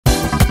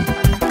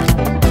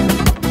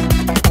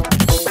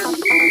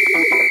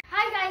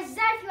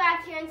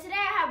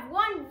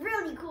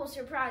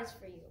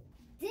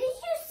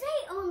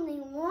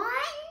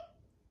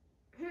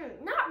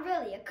not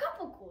really. A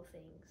couple cool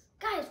things.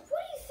 Guys,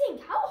 what do you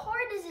think? How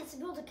hard is it to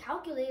build a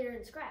calculator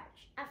in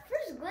Scratch? At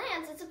first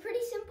glance, it's a pretty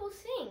simple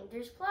thing.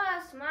 There's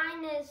plus,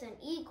 minus, and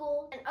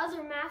equal, and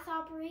other math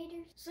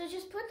operators. So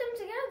just put them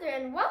together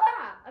and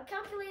voila! A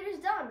calculator's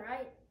done,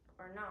 right?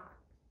 Or not.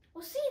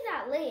 We'll see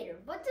that later,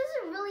 but does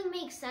it really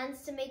make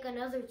sense to make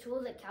another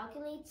tool that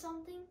calculates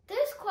something?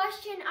 This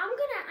question I'm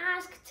gonna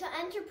ask to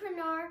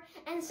entrepreneur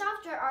and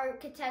software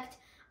architect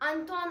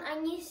Anton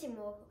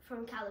Anisimov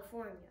from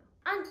California.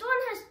 Anton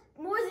has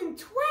more than 20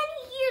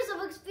 years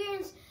of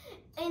experience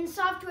in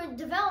software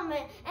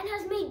development and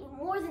has made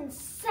more than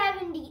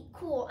 70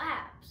 cool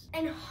apps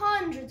and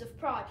hundreds of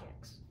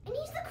projects. And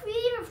he's the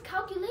creator of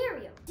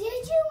CALCULARIUM.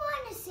 Did you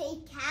want to say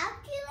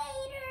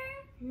calculator?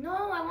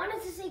 No, I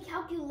wanted to say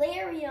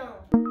CALCULARIUM.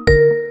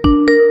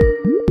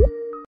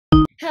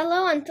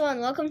 Hello, Anton.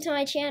 Welcome to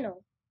my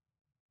channel.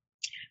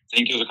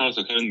 Thank you, zakUak,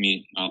 for having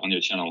me on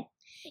your channel.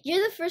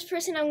 You're the first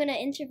person I'm going to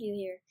interview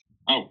here.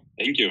 Oh,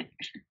 thank you.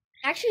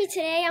 Actually,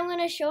 today I'm going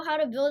to show how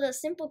to build a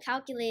simple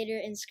calculator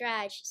in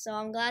Scratch. So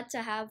I'm glad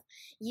to have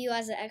you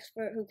as an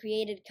expert who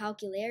created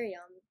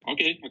CALCULARIUM.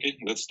 Okay,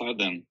 let's start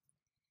then.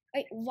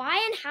 Right, why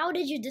and how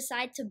did you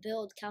decide to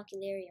build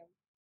CALCULARIUM?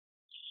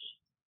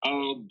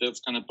 Oh,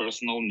 that's kind of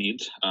personal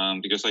need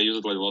because I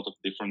used like a lot of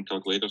different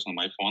calculators on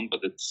my phone,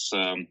 but it's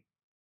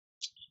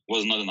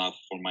was not enough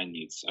for my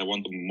needs. I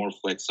want to be more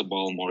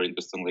flexible, more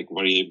interesting, like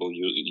variable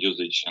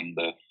usage and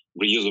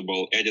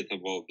reusable,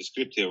 editable,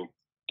 descriptive,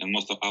 and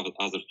most of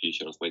other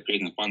features like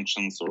creating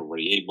functions or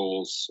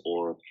variables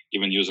or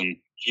even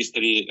using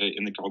history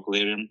in the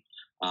calculator.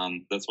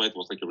 That's why it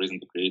was like a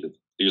reason to create it,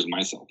 to use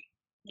myself.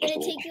 Did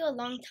it take you a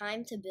long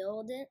time to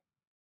build it?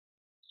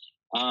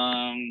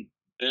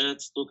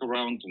 It took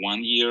around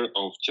 1 year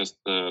of just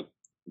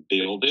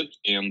build it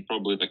and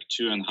probably like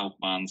 2.5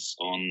 months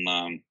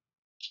on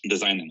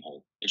designing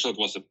all. Actually, it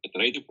was an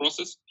iterative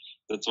process.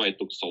 That's why it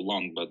took so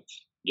long. But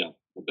yeah,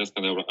 that's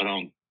kind of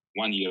around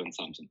 1 year and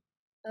something.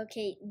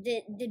 Okay.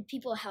 Did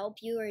people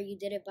help you or you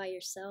did it by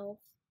yourself?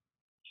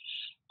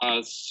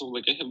 So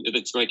like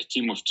it's like a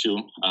team of two.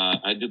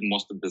 I did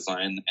most of the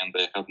design and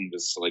I have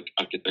this like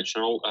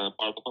architectural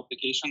part of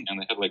application,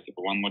 and I had like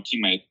one more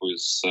teammate who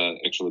is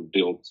actually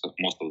built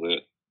most of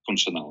the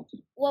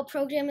functionality. What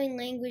programming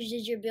language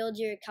did you build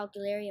your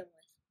CALCULARIUM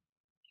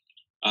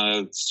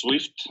with?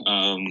 Swift,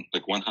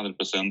 like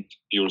 100%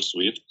 pure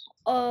Swift.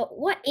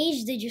 What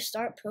age did you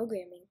start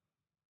programming?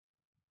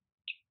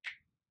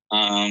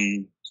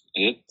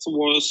 It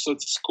was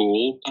at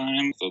school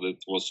time, so that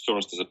was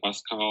first as a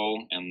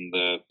Pascal and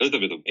a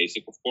little bit of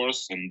BASIC, of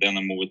course, and then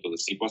I moved to the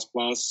C++.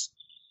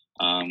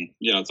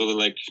 Yeah, so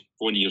like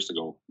 20 years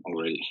ago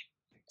already.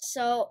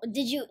 So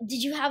did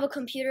you have a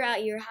computer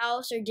at your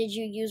house or did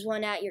you use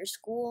one at your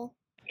school?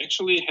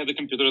 Actually, I had a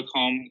computer at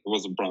home. It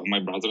was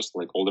my brother's,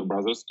 like older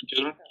brother's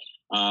computer.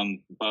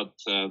 But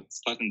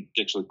starting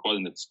actually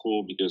coding at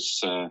school because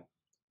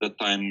that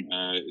time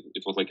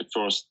it was like the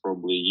first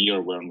probably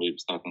year when we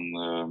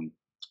started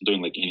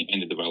doing like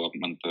any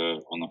development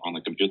on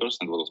the computers,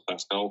 and it was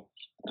Pascal,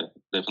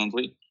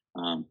 definitely.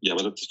 Yeah,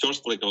 but it's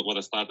first like what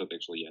I started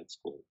actually at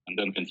school, and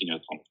then continue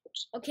at home, of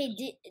course. Okay,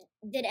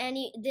 did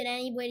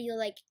anybody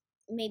like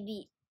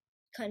maybe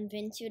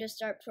convince you to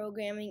start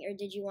programming, or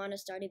did you want to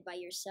start it by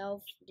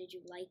yourself? Did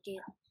you like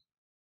it?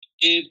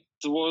 It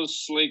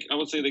was like, I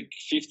would say like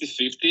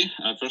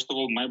 50-50. First of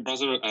all, my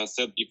brother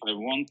said if I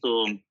want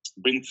to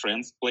bring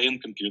friends, play on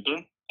computer,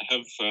 I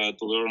have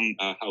to learn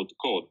how to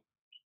code.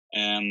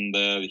 And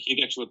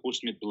he actually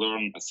pushed me to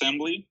learn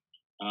assembly.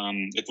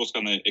 It was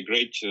kind of a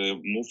great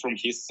move from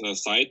his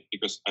side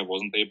because I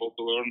wasn't able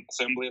to learn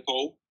assembly at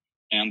all.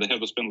 And I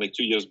had to spend like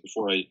 2 years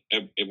before I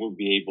would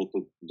be able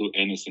to do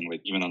anything,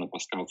 like even on a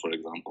Pascal, for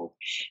example.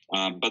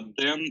 But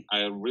then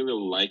I really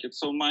like it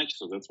so much,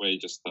 so that's why I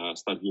just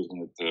started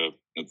using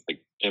it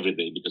like every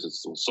day because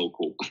it's so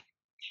cool.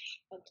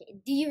 Okay.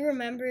 Do you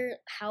remember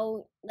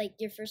how, like,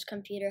 your first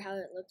computer, how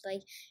it looked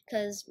like?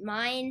 Because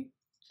mine,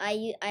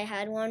 I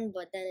had one,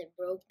 but then it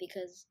broke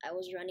because I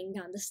was running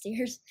down the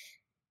stairs.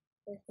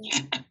 That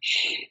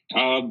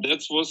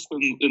was,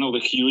 the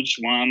huge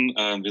one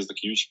with the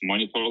huge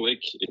monitor.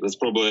 Like that's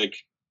probably like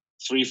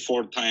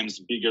 3-4 times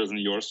bigger than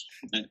yours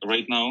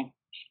right now,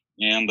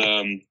 and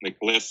like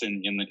less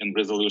in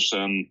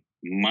resolution,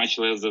 much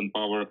less than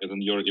power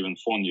than your even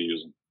phone you're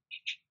using.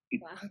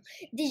 Wow.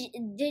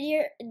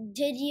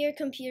 Did your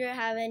computer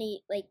have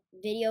any like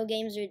video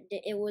games, or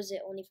was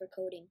it only for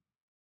coding?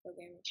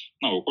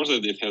 No, of course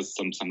it has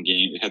some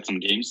game. It had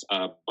some games,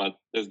 but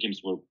those games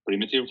were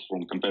primitive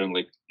from comparing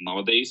like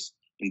nowadays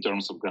in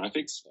terms of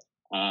graphics.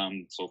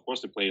 So of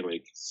course we play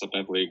like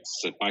Sapathlix,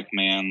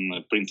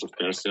 Pac-Man, Prince of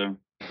Persia,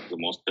 the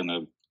most kind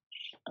of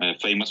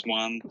famous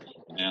one,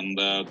 and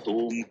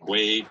Doom,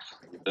 Quake.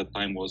 That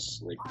time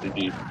was like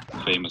pretty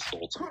famous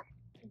also.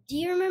 Do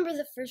you remember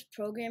the first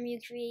program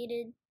you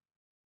created?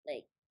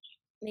 Like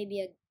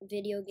maybe a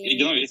video game?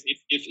 You know,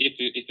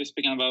 if you're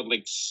speaking about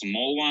like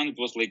small one, it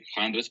was like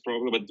hundreds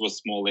probably, but it was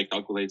small, like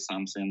calculate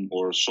something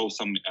or show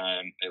some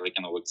like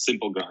like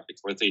simple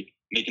graphics. Let's say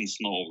making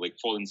snow, like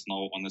falling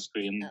snow on the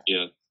screen.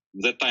 Yeah,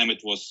 that time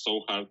it was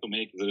so hard to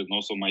make. There is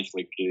not so much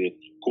like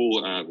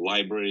cool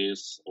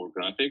libraries or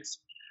graphics.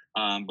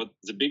 But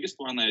the biggest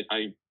one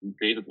I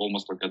created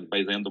almost like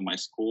by the end of my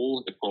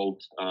school,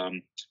 called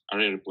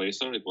Array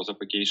Replacer. It was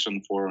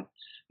application for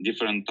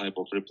different type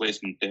of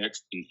replacement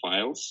text in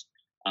files.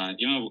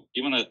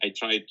 Even I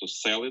tried to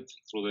sell it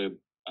through the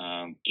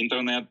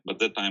internet, but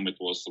that time it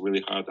was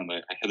really hard, and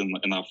I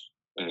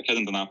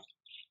hadn't enough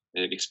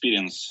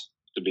experience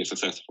to be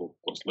successful,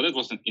 of course. But it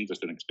was an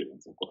interesting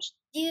experience, of course.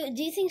 Do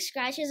you think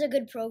Scratch is a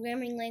good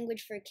programming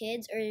language for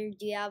kids, or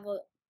do you have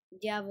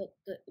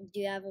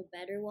a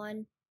better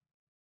one?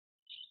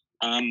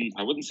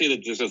 I wouldn't say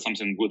that this is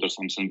something good or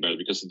something bad,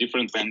 because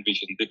different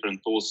languages and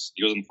different tools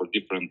use them for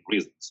different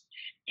reasons.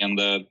 And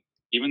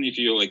even if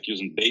you like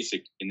using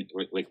BASIC,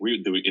 like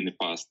we do in the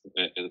past,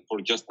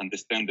 for just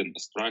understanding the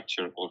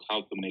structure or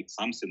how to make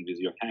something with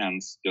your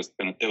hands, just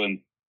kind of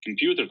telling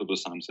computer to do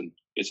something,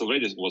 it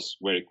already was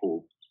very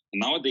cool.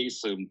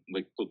 Nowadays,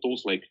 like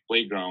tools like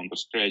Playground or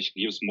Scratch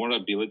gives more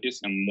abilities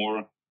and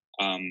more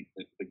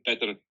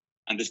better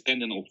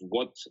understanding of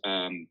what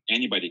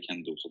anybody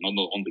can do. So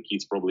not only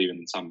kids, probably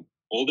even some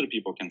older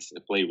people can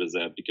play with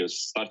that, because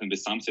starting with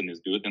something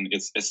is good, and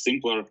it's as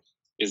simpler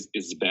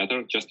is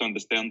better just to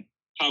understand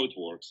how it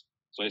works.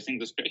 So I think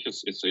the Scratch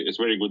is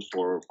very good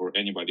for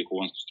anybody who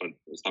wants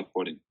to start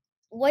coding.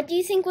 What do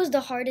you think was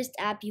the hardest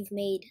app you've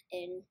made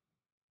in?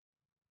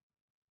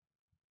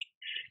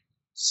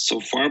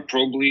 So far,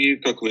 probably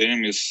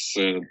CALCULARIUM is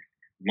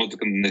not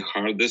the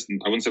hardest.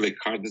 I wouldn't say like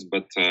hardest,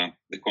 but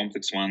the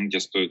complex one,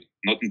 just to,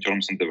 not in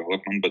terms of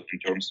development, but in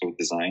terms of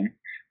design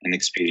and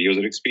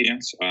user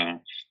experience.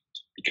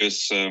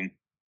 Because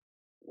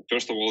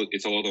first of all,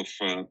 it's a lot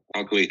of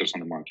calculators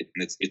on the market,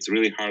 and it's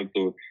really hard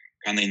to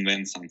kind of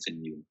invent something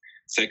new.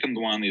 Second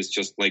one is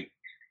just like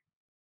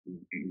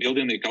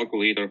building a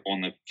calculator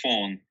on a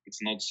phone.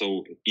 It's not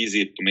so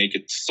easy to make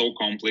it so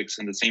complex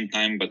at the same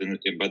time, but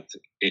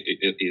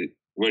it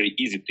very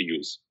easy to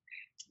use,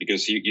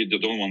 because you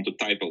don't want to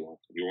type a lot.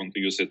 You want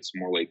to use it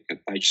more like a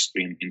touch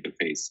screen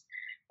interface.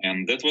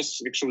 And that was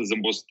actually the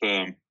most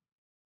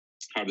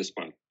hardest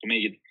part, to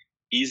make it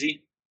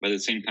easy, but at the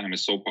same time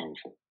it's so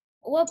powerful.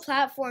 What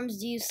platforms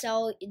do you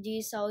sell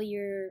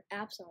your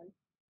apps on?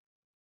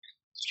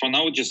 For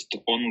now, just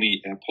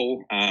only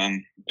Apple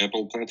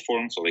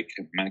platforms, so like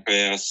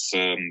macOS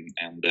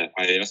and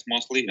iOS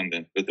mostly, and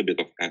then a little bit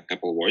of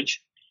Apple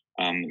Watch.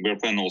 We're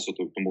planning also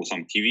to move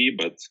some TV,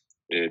 but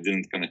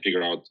didn't kind of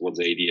figure out what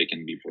the idea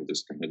can be for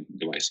this kind of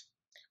device.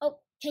 Oh,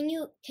 can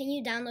you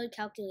download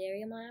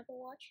CALCULARIUM on Apple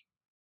Watch?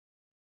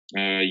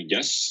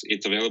 Yes,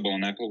 it's available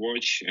on Apple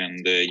Watch,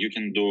 and you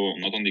can do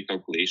not only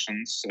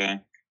calculations.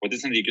 What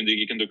is it you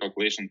can do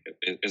calculation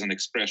as an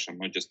expression,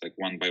 not just like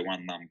one by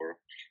one number.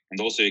 And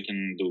also you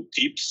can do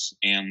tips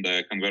and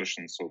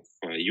conversions of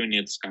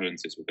units,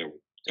 currencies, whatever,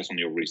 just on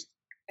your wrist.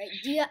 Right.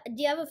 Do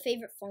you have a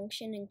favorite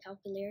function in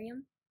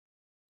CALCULARIUM?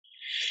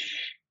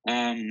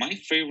 My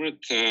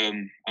favorite,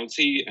 I would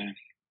say,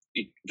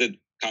 the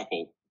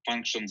couple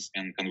functions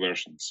and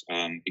conversions,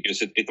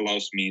 because it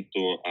allows me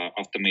to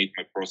automate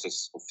my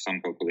process of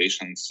some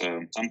calculations.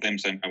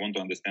 Sometimes I want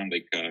to understand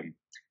like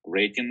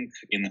rating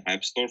in the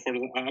App Store for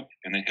the app,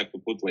 and I have to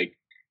put like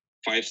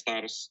 5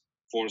 stars,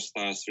 4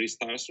 stars, 3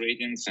 stars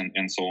ratings,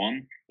 and so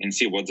on, and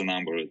see what the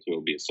number it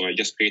will be. So I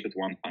just created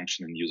one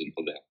function and use it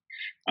for that.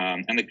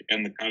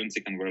 And the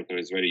currency converter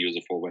is very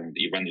useful when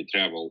you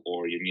travel,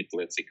 or you need to,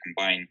 let's say,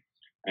 combine,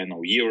 I don't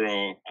know,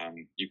 euro,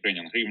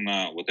 Ukrainian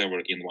hryvnia, whatever,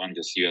 in one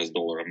just US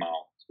dollar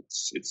amount.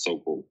 It's so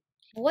cool.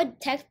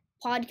 What tech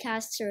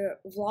podcasts or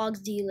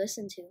vlogs do you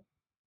listen to?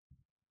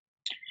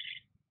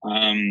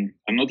 I'm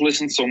not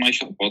listening so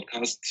much on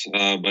podcasts,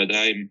 but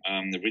I'm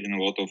reading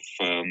a lot of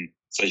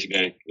such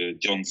guy,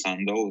 John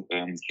Sandel.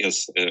 He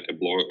has a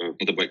blog,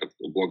 not a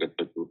blog,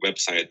 but a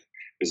website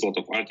with a lot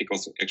of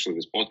articles, actually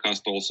with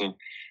podcast also,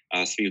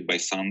 Swift by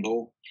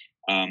Sandel.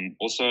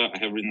 Also, I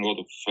have written a lot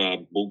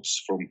of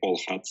books from Paul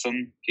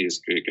Hudson.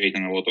 He's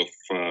creating a lot of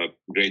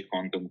great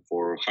content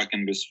for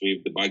hacking with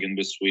Swift, debugging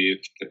with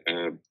Swift.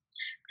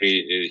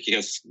 He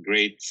has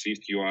great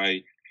Swift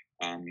UI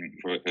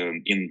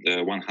in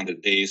the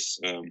 100 days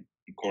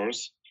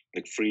course,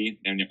 like free,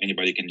 and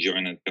anybody can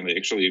join it. And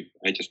actually,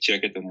 I just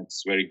check it, and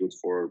it's very good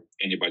for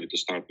anybody to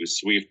start with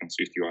Swift and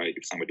Swift UI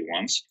if somebody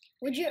wants.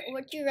 Would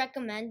you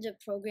recommend a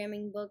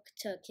programming book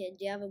to a kid?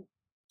 Do you have a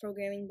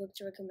programming book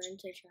to recommend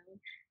to a child?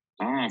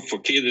 For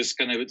kids, it's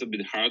kind of a little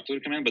bit hard to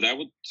recommend, but I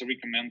would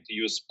recommend to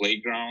use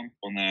Playground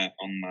on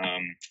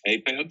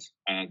iPad.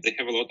 They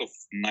have a lot of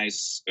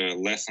nice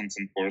lessons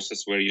and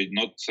courses where you're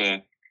not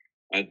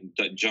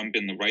jump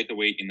in right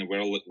away in a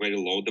very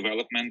low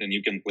development, and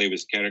you can play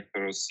with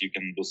characters. You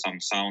can do some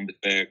sound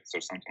effects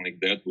or something like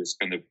that with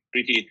kind of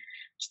pretty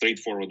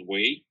straightforward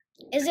way.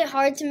 Is it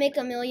hard to make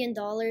 $1 million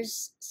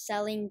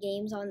selling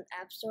games on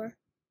App Store?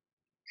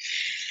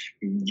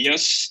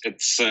 Yes,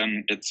 it's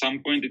at some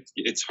point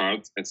it's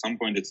hard. At some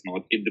point it's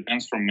not. It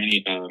depends from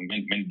many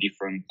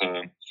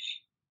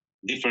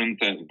different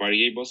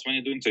variables when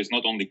you're doing. So it's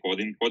not only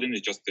coding. Coding is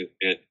just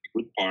a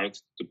good part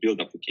to build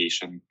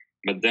application.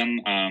 But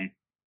then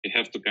you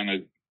have to kind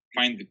of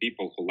find the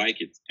people who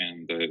like it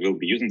and will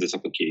be using this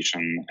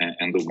application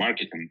and do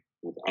marketing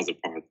with the other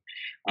part.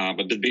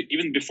 But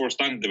even before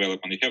starting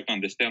development, you have to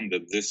understand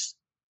that this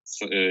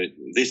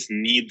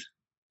need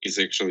is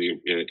actually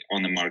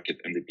on the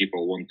market and the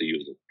people want to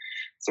use it.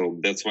 So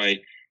that's why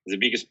the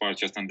biggest part,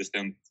 just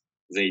understand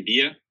the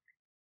idea,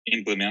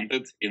 implement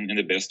it in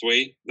the best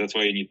way. That's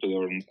why you need to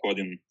learn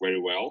coding very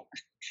well.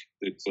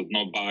 So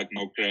no bug,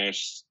 no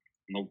crash,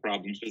 no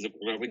problems with the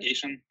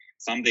application.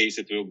 Some days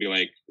it will be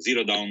like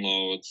 0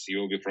 downloads. You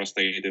will be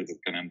frustrated that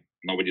kind of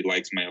nobody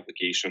likes my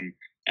application.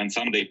 And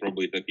someday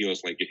probably it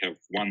appears like you have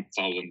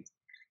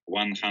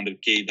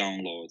 1,100K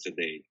downloads a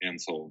day and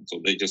so on. So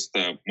they just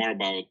more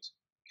about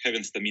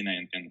having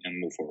stamina and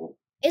move forward.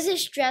 Is it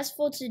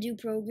stressful to do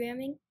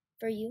programming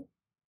for you?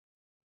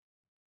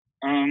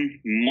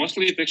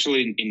 Mostly it's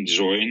actually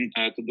enjoying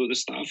to do the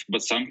stuff,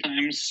 but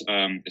sometimes,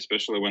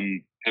 especially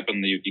when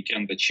you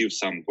can't achieve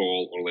some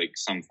goal or like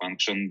some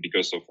function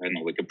because of, I don't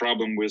know, like a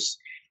problem with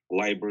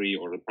library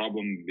or a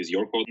problem with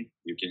your code,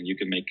 you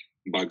can make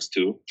bugs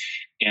too.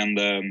 And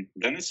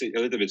then it's a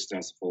little bit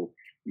stressful,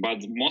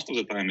 but most of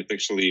the time it's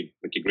actually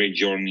like a great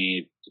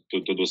journey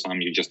to do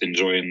some, you just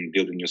enjoy and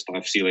building new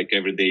stuff, see like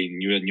every day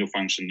new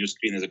function, new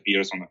screen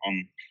appears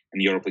on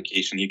your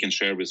application. You can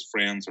share with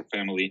friends or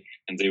family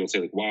and they will say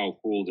like, wow,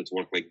 cool, that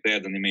worked like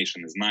that,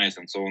 animation is nice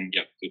and so on.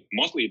 Yeah,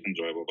 mostly it's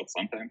enjoyable, but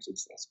sometimes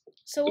it's stressful.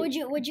 So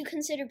would you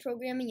consider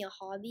programming a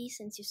hobby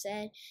since you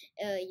said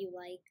you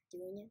like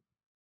doing it?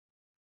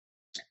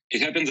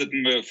 It happens that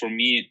for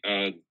me,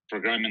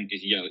 programming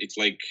is, it's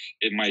like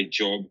my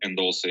job and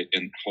also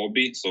a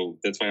hobby. So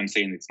that's why I'm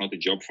saying it's not a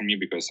job for me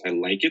because I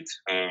like it.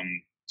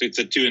 So it's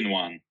a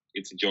 2-in-1.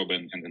 It's a job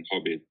and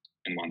hobby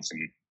in one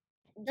thing.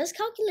 Does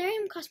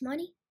CALCULARIUM cost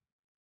money?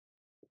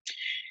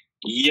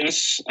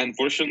 Yes,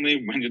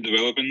 unfortunately, when you're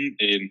developing,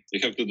 you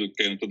have to do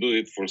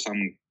it for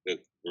some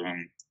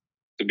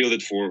to build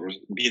it for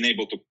being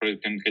able to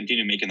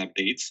continue making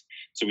updates.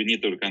 So we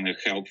need to kind of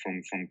help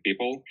from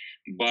people.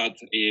 But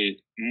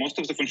most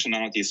of the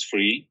functionality is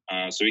free,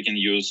 so we can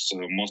use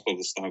most of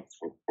the stuff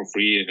for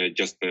free.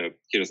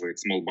 Here's like a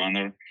small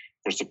banner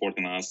for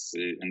supporting us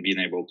and being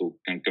able to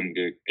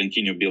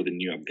continue building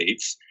new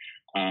updates.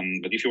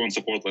 But if you want to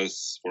support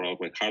us for our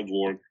like hard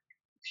work,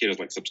 here's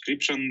like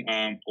subscription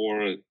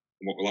or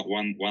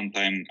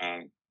one-time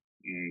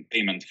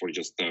payment for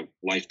just a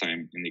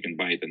lifetime, and you can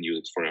buy it and use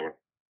it forever.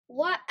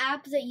 What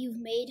app that you've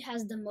made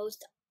has the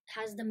most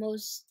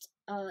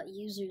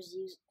users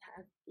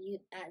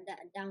that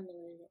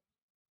downloaded it?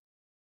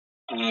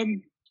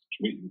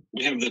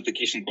 We have the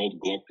application called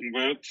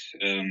GlobeConvert.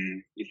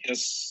 It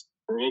has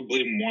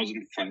probably more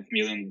than 5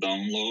 million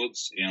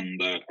downloads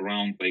and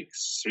around like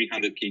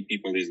 300K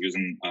people is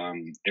using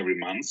every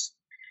month.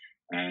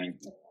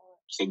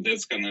 So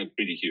that's kind of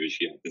pretty huge.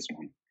 Yeah, this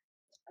one.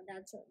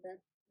 That's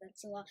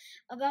a lot.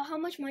 About how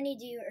much money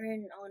do you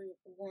earn on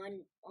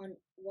one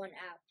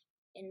app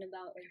in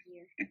about a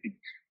year?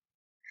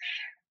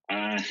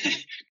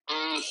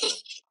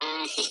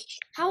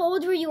 How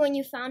old were you when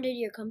you founded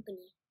your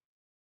company?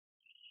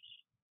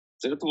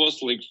 That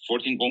was like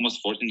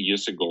almost 14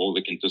 years ago,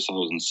 like in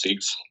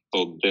 2006.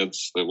 So that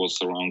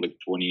was around like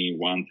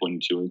 21,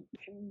 22.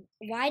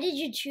 Why did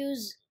you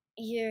choose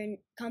your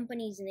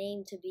company's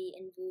name to be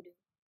in Voodoo?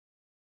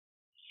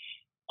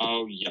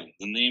 Oh yeah,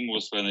 the name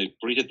was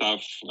pretty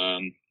tough.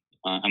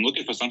 I'm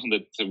looking for something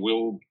that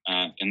will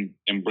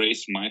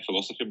embrace my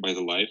philosophy by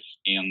the life.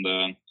 And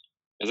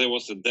as I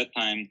was at that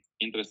time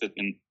interested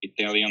in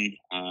Italian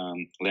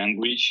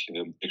language,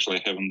 actually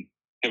I haven't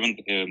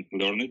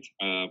learned it,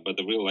 but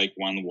I really like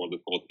one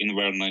word called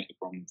inverno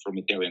from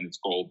Italian. It's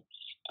called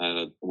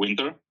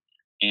winter.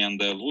 And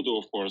voodoo,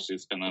 of course,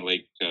 is kind of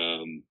like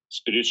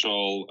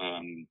spiritual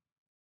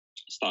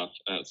stuff.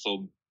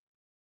 So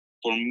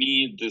for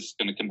me, this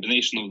kind of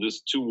combination of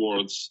these two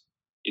words,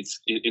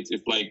 it's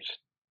like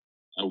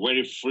a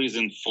very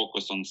freezing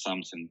focus on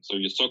something. So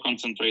you're so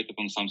concentrated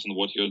on something,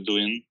 what you're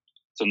doing,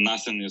 so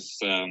nothing is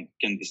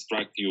can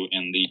distract you,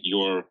 and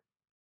you're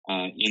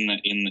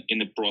in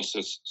the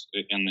process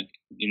and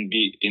in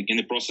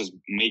the process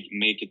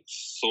make it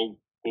so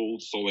cool,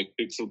 so like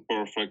pixel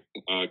perfect,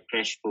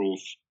 crash proof,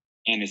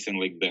 anything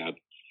like that.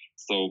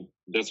 So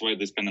that's why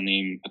this kind of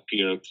name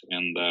appeared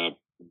and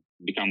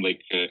become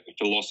like a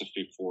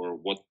philosophy for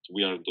what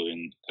we are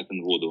doing at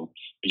Voodoo.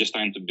 We're just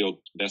trying to build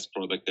best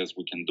product as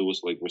we can do.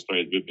 So like we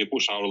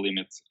push our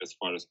limits as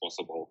far as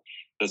possible.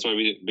 That's why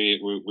we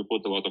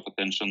put a lot of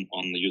attention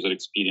on the user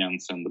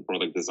experience and the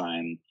product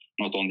design,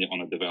 not only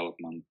on the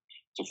development.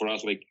 So for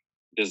us, like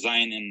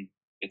designing,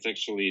 it's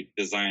actually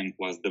design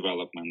plus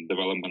development.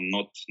 Development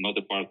not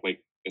a part,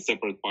 like a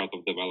separate part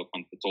of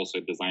development. It's also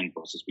a design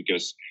process,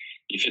 because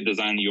if you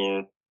design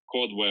your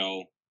code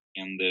well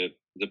and the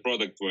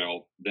product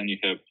well, then you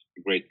have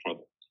a great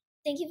product.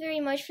 Thank you very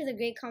much for the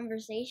great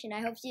conversation. I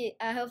hope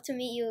to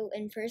meet you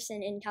in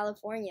person in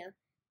California.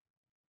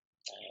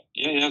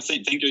 Yeah.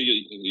 Thank you.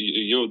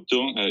 You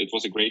too. It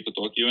was great to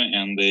talk to you.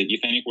 And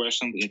if any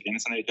questions, if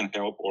anything I can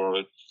help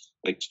or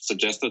like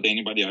suggest to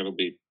anybody, I will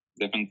be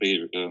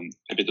definitely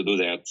happy to do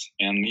that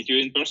and meet you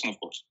in person, of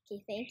course.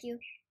 Okay, thank you.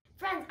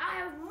 Friends, I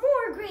have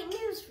more great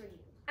news for you.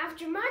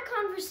 After my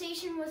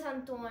conversation with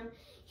Anton,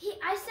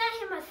 I sent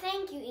him a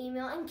thank you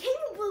email, and can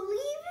you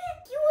believe it?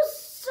 He was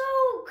so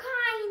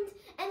kind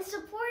and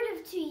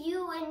supportive to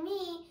you and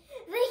me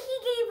that he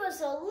gave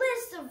us a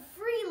list of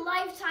free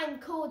lifetime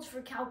codes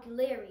for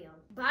Calcularium.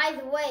 By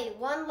the way,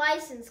 one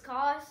license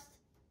cost.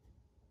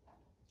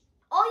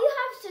 All you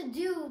have to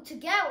do to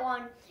get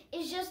one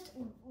is just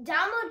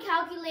download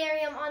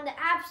Calcularium on the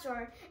App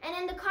Store, and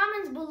in the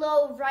comments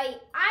below write,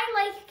 "I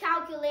like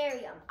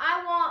Calcularium,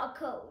 I want a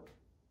code."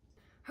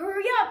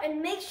 Hurry up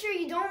and make sure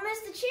you don't miss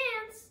the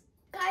chance.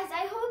 Guys,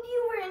 I hope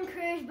you were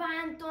encouraged by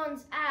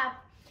Anton's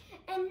app.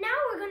 And now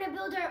we're going to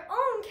build our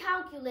own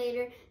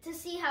calculator to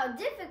see how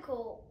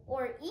difficult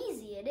or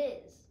easy it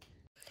is.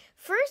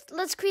 First,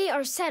 let's create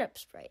our setup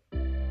sprite.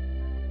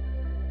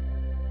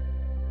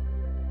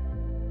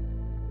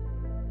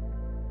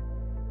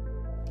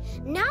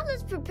 Now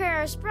let's prepare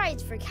our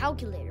sprites for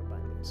calculator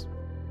buttons.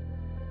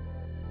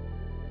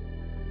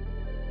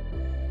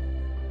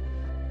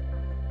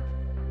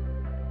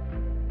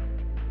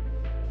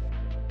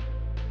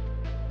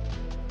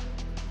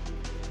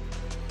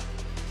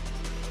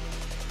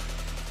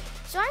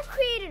 So I've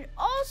created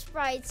all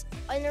sprites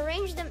and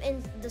arranged them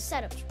in the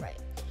setup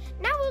sprite.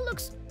 Now it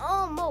looks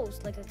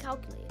almost like a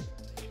calculator.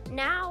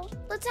 Now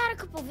let's add a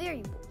couple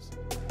variables.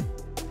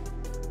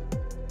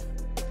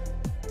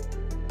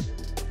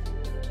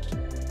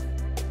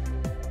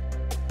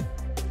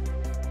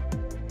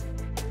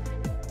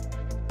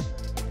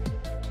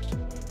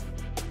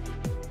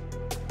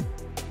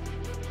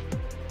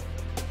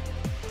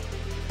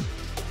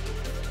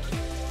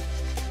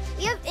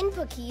 We have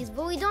input keys,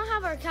 but we don't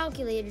have our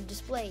calculator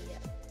displayed yet.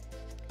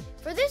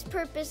 For this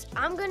purpose,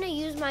 I'm going to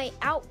use my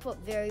output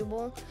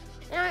variable,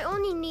 and I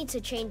only need to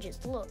change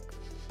its look.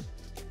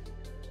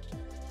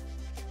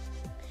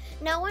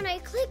 Now when I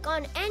click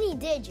on any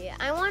digit,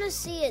 I want to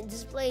see it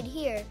displayed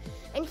here,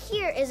 and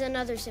here is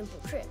another simple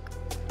trick.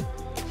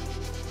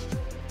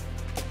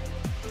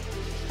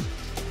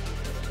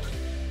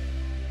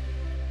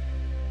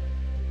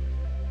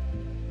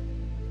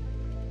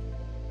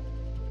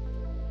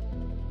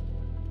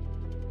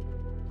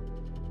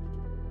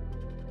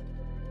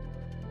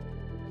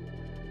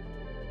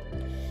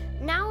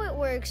 Now it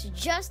works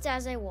just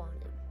as I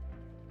wanted.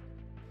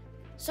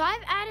 So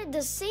I've added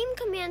the same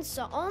commands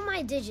to all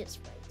my digit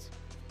sprites.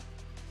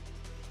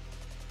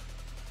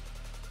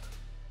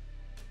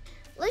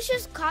 Let's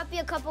just copy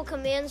a couple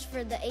commands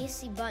for the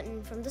AC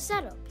button from the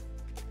setup.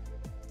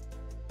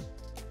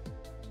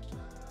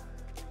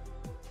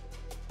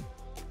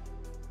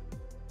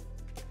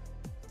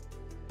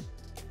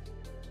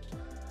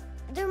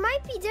 There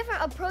might be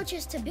different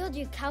approaches to build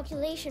your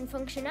calculation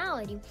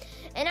functionality,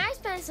 and I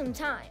spent some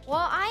time.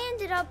 Well, I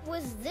ended up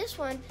with this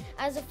one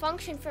as a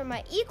function for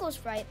my equal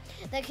sprite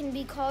that can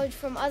be called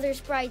from other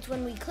sprites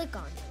when we click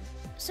on them.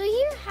 So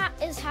here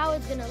is how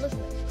it's gonna look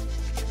like.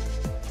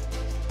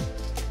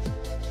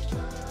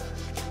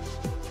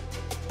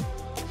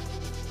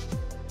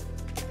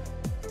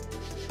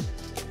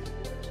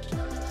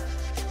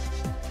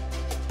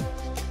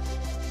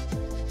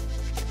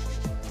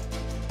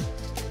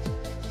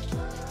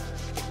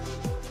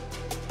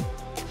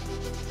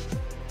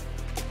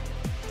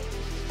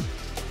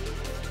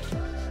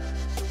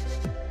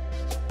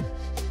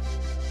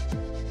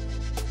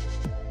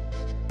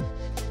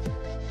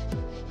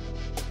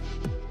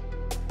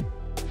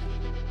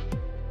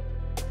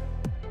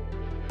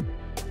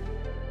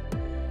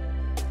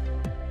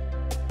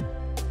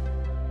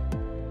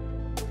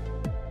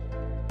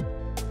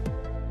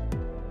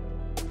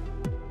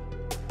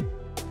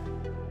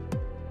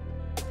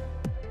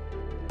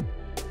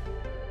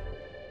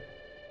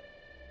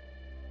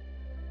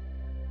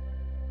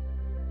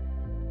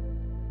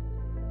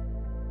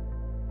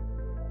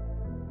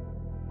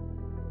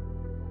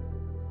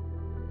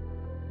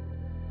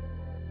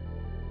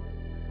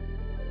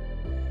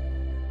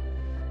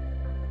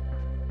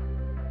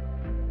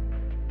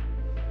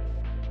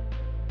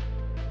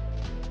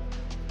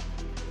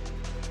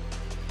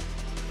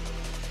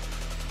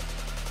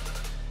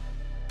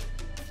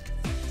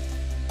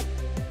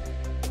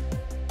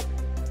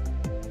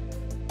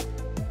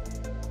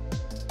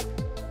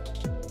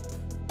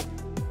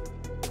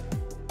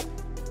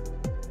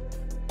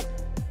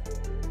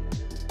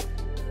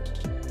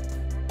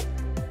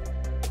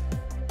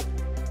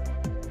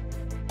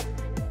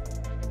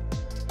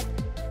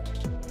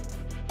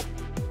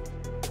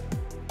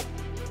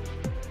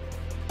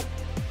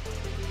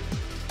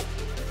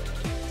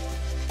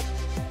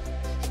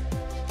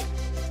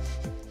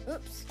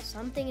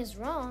 Something is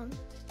wrong.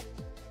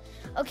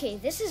 Okay,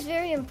 this is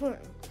very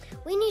important.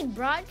 We need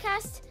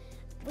broadcast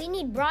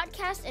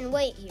and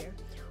wait here,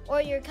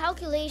 or your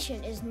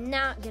calculation is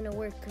not gonna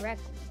work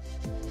correctly.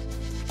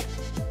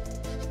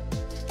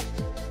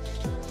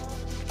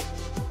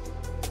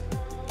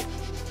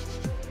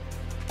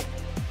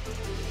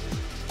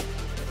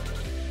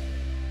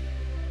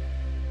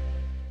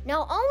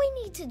 Now all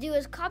we need to do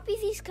is copy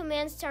these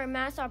commands to our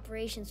math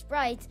operation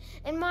sprites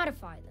and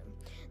modify them.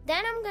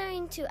 Then I'm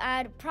going to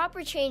add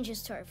proper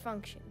changes to our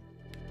function.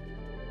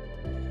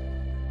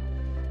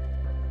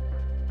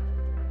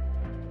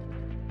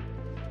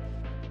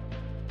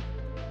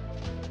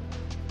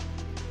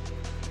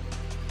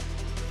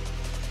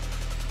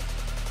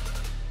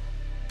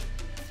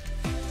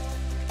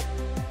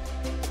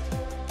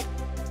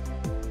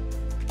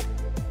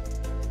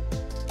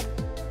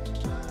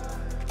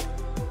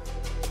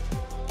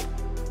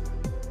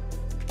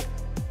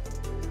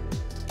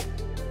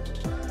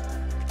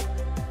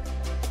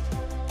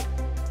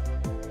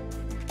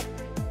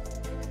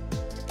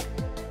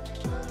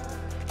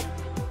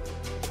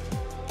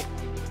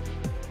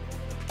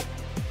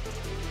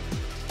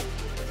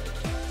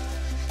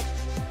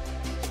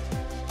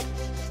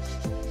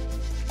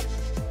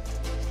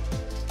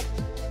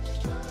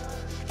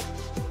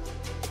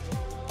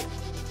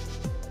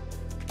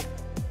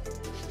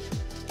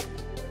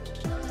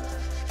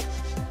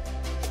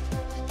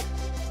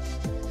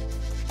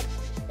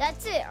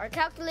 That's it, our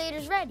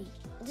calculator's ready.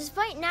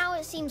 Despite now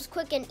it seems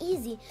quick and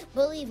easy,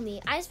 believe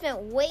me, I spent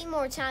way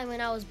more time when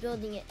I was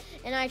building it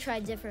and I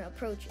tried different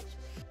approaches.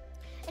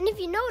 And if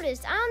you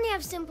noticed, I only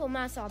have simple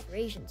math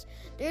operations.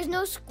 There's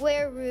no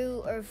square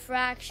root or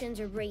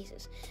fractions or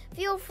braces.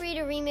 Feel free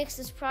to remix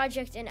this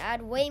project and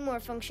add way more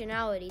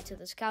functionality to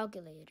this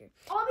calculator.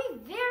 I'll be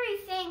very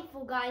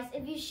thankful, guys,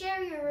 if you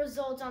share your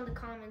results on the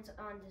comments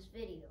on this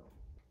video.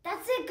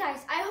 That's it,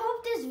 guys. I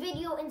hope this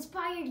video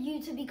inspired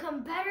you to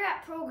become better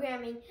at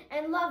programming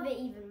and love it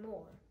even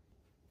more.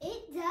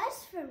 It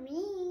does for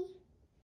me.